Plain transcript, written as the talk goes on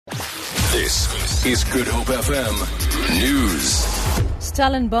This is Good Hope FM News.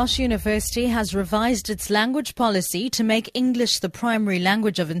 Stellenbosch University has revised its language policy to make English the primary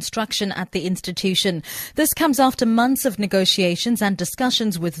language of instruction at the institution. This comes after months of negotiations and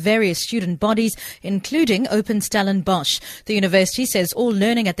discussions with various student bodies, including Open Stellenbosch. The university says all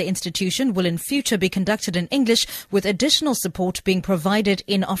learning at the institution will in future be conducted in English, with additional support being provided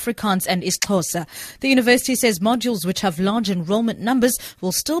in Afrikaans and isiXhosa. The university says modules which have large enrollment numbers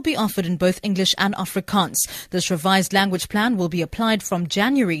will still be offered in both English and Afrikaans. This revised language plan will be applied from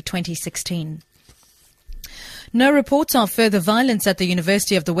January 2016. No reports of further violence at the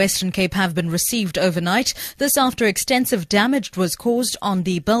University of the Western Cape have been received overnight. This after extensive damage was caused on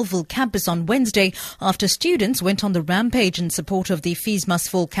the Bellville campus on Wednesday after students went on the rampage in support of the Fees Must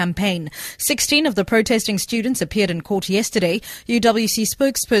Fall campaign. 16 of the protesting students appeared in court yesterday. UWC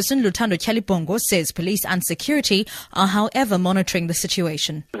spokesperson Luthando Kyalibongo says police and security are, however, monitoring the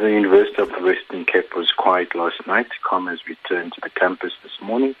situation. The University of the Western Cape was quiet last night. Calm has returned to the campus this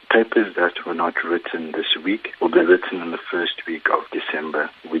morning. Papers that were not written this week will be written in the first week of December.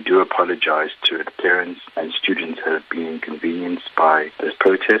 We do apologize to the parents and students that have been inconvenienced by this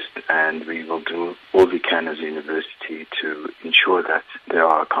protest, and we will do all we can as a university to ensure that they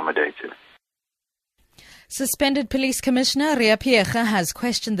are accommodated. Suspended Police Commissioner Ria Piecha has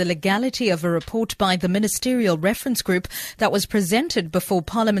questioned the legality of a report by the Ministerial Reference Group that was presented before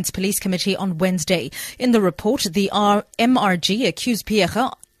Parliament's Police Committee on Wednesday. In the report, the MRG accused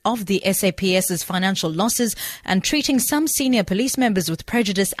Piecha of the SAPS's financial losses and treating some senior police members with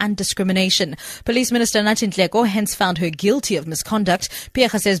prejudice and discrimination. Police Minister Nathi Nhleko hence found her guilty of misconduct.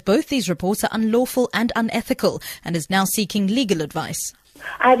 Piecha says both these reports are unlawful and unethical and is now seeking legal advice.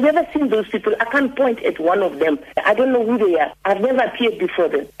 I've never seen those people. I can't point at one of them. I don't know who they are. I've never appeared before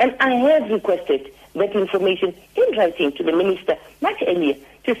them. And I have requested that information in writing to the minister much earlier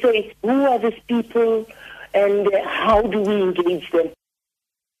to say who are these people and how do we engage them.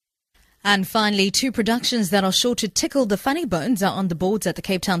 And finally, two productions that are sure to tickle the funny bones are on the boards at the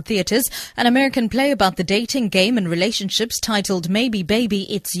Cape Town theatres. An American play about the dating game and relationships titled Maybe Baby,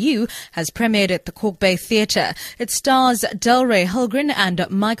 It's You has premiered at the Cork Bay Theatre. It stars Delray Hulgren and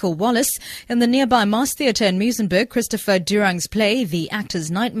Michael Wallace. In the nearby Mars Theatre in Muizenberg, Christopher Durang's play, The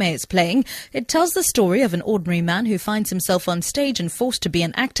Actor's Nightmare, is playing. It tells the story of an ordinary man who finds himself on stage and forced to be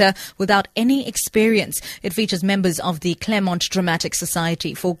an actor without any experience. It features members of the Claremont Dramatic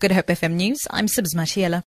Society. For Good Hope FM News, I'm Sibs Matiela.